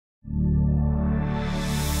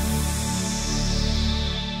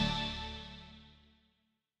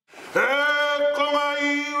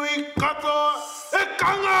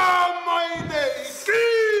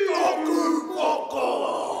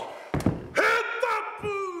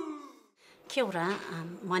Kia ora,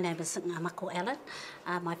 my name is Mako Allen.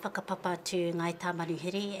 My whakapapa to Ngai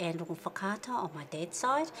Tamanuhiri and Rongo Whakaata on my dad's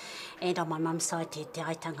side, and on my mum's side Te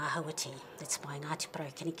Aitanga Hauati. That's my Ngati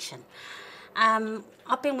Porou connection.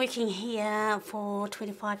 I've been working here for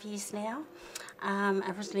 25 years now.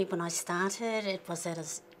 Originally when I started, it was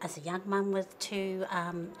as a young mum with two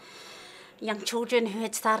young children who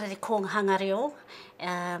had started at Kong Hangareo,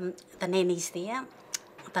 the nannies there,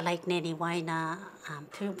 the late nanny Waina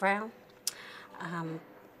Porou,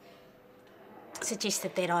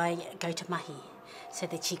 suggested that I go to mahi so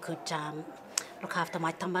that she could look after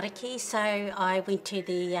my tamariki. So I went to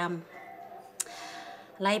the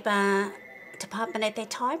Labour Department at that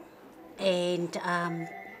time and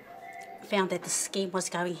found that the scheme was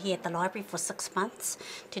going here at the library for 6 months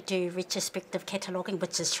to do retrospective cataloguing,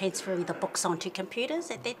 which is transferring the books onto computers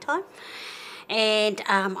at that time. And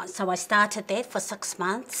so I started that for 6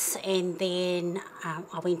 months, and then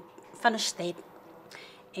I finished that,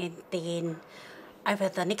 and then over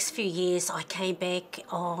the next few years I came back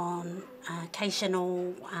on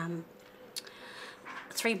occasional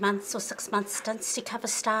 3 months or 6 months stints to cover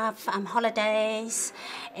staff, holidays,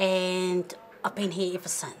 and I've been here ever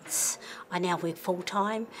since. I now work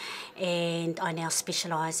full-time and I now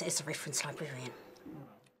specialise as a reference librarian.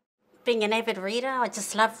 Being an avid reader, I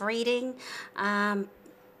just love reading. My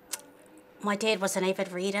dad was an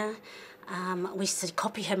avid reader. We used to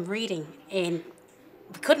copy him reading, and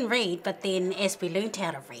we couldn't read, but then as we learned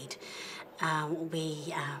how to read,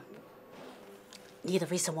 we knew the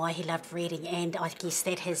reason why he loved reading, and I guess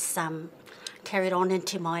that has carried on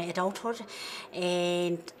into my adulthood,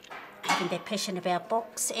 and having that passion about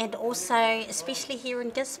books, and also, especially here in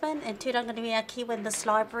Gisborne, in Tūranganui-a-Kiwa, in this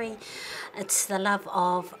library, it's the love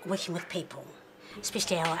of working with people,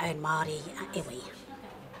 especially our own Māori iwi.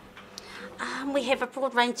 We have a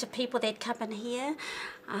broad range of people that come in here,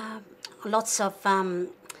 lots of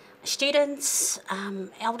students,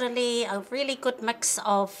 elderly, a really good mix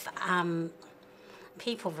of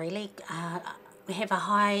people really. We have a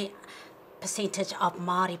high percentage of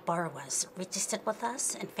Māori borrowers registered with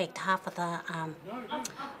us. In fact, half of the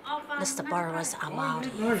list of borrowers are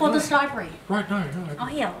Māori. For this library? Right, no. Oh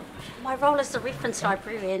yeah, my role as the reference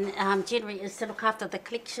librarian generally is to look after the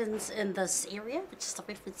collections in this area, which is the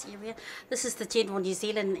reference area. This is the general New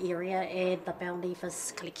Zealand area and the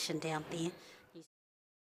Balnevis collection down there.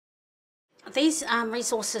 These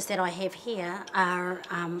resources that I have here are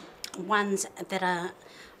ones that are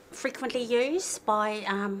frequently used by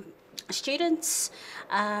students,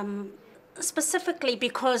 specifically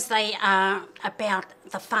because they are about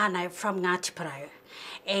the whānau from Ngati Porou.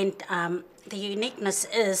 And the uniqueness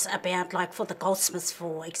is about, like for the goldsmiths,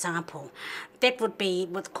 for example, that would be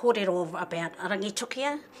with kōrero about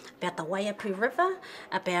Rangitukia, about the Waiapu River,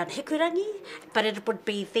 about Hikurangi, but it would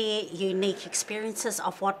be their unique experiences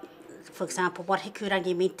of what, for example, what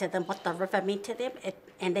Hikurangi meant to them, what the river meant to them,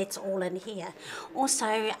 and that's all in here.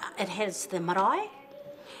 Also, it has the marae,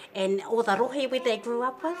 and all the rohe where they grew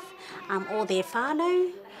up with, all their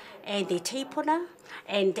whānau and their tipuna,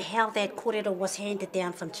 and how that kōrero was handed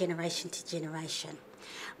down from generation to generation.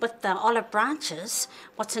 With the olive branches,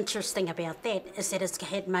 what's interesting about that is that it's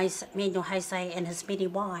had Manuel Jose and his many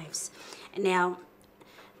wives. Now,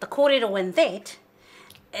 the kōrero in that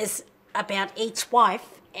is about each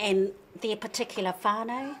wife and their particular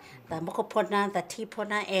whānau, the mokopuna, the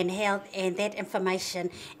tipuna, and how, and that information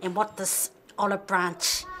and what this olive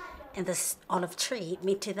branch and this olive tree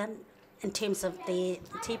meant to them in terms of their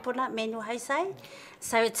tipuna, Manuel Jose.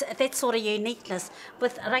 So it's that sort of uniqueness.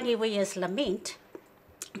 With Rangiwia's Lament,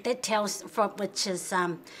 that tells, which is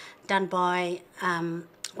done by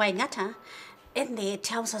Waingata, in there it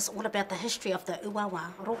tells us all about the history of the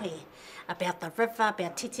Uawa rohe, about the river,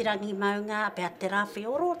 about Titirangi Maunga, about Te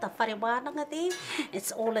Rawhioro, the whare wānanga there.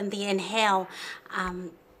 It's all in there, and how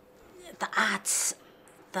the arts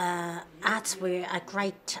were a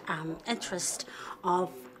great interest of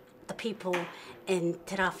the people in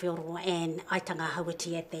Te Rawhioro and Aitanga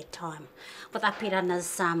Hauati at that time. With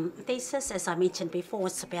Apirana's thesis, as I mentioned before,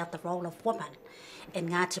 it's about the role of women in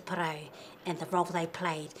Ngati Porou and the role they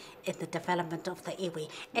played in the development of the iwi,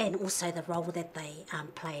 and also the role that they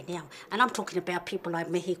play now. And I'm talking about people like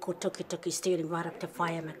Mihi ko Tuki Sterling right up to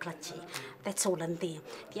Whaia Maklachi. That's all in there.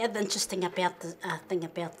 The other interesting about the thing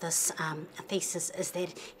about this thesis is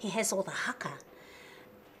that he has all the haka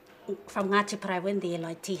from Ngati Porou in there,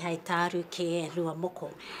 like Tihei, Tāru, Ke, Rua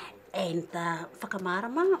Moko, and the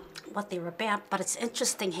whakamarama, what they're about. But it's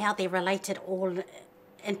interesting how they're related all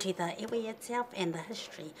into the iwi itself and the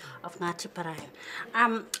history of Ngati Porou.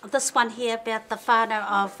 This one here about the whānau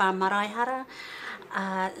of Maraihara,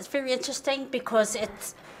 it's very interesting because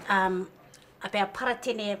it's about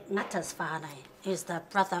Paratene Ngata's whānau, who's the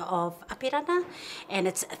brother of Apirana, and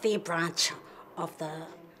it's their branch of the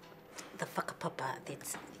whakapapa.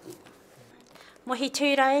 That's Mohi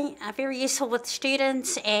tūrei, very useful with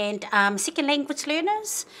students and second language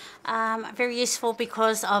learners. Very useful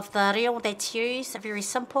because of the reo that's used, very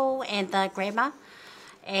simple, and the grammar,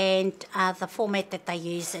 and the format that they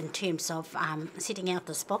use in terms of setting out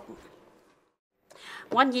this book.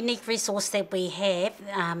 One unique resource that we have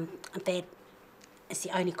that is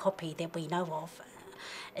the only copy that we know of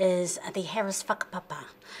is the Harris Whakapapa.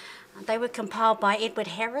 They were compiled by Edward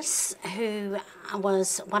Harris, who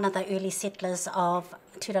was one of the early settlers of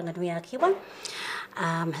Turanganui-a-Kiwa.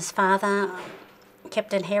 His father,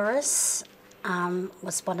 Captain Harris,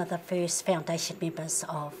 was one of the first foundation members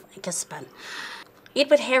of Gisborne.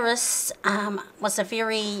 Edward Harris was a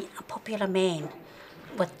very popular man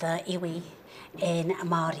with the iwi and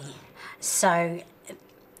Māori. So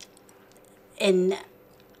in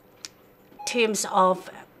terms of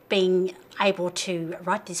being able to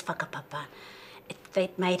write these whakapapa,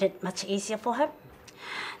 that made it much easier for him.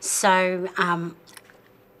 So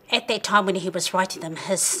at that time when he was writing them,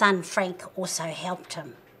 his son Frank also helped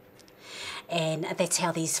him. And that's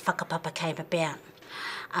how these whakapapa came about.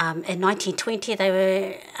 In 1920 they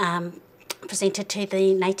were presented to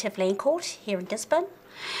the Native Land Court here in Gisborne.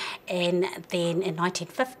 And then in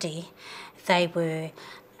 1950 they were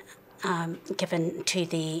given to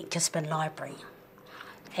the Gisborne Library.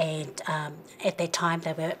 And at that time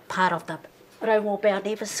they were part of the Porou Bell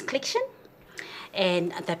Nevis collection,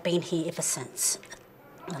 and they've been here ever since.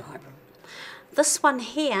 This one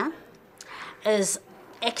here is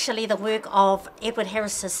actually the work of Edward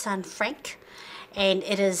Harris's son Frank, and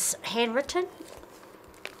it is handwritten.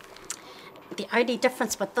 The only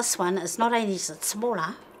difference with this one is not only is it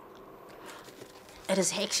smaller, it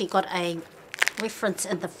has actually got a reference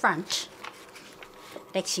in the front.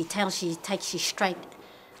 It actually tells you, takes you straight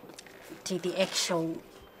to the actual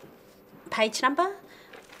page number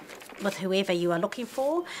with whoever you are looking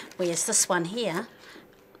for, whereas this one here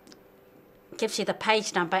gives you the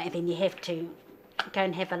page number and then you have to go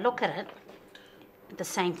and have a look at it. The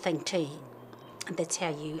same thing too, and that's how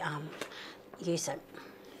you use it.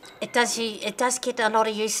 It does get a lot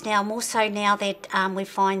of use now, more so now that we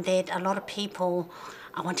find that a lot of people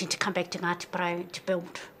are wanting to come back to Ngati Porou to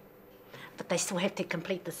build, but they still have to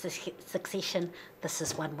complete the succession. This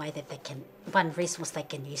is one way that they can, one resource they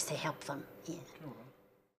can use to help them. Yeah.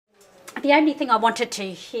 The only thing I wanted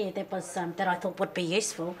to share that was that I thought would be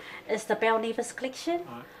useful is the Bell Nevis collection,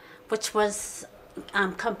 which was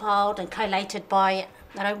compiled and collated by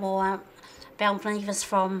Bell Nevis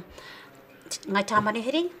from Ngāi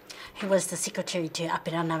Tamanihiri, who was the secretary to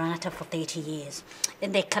Apirana Rangata for 30 years.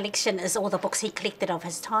 In that collection is all the books he collected of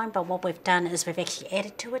his time, but what we've done is we've actually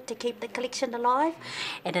added to it to keep the collection alive,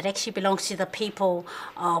 and it actually belongs to the people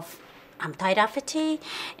of Tairāwhiti,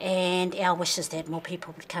 and our wish is that more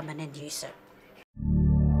people would come in and use it.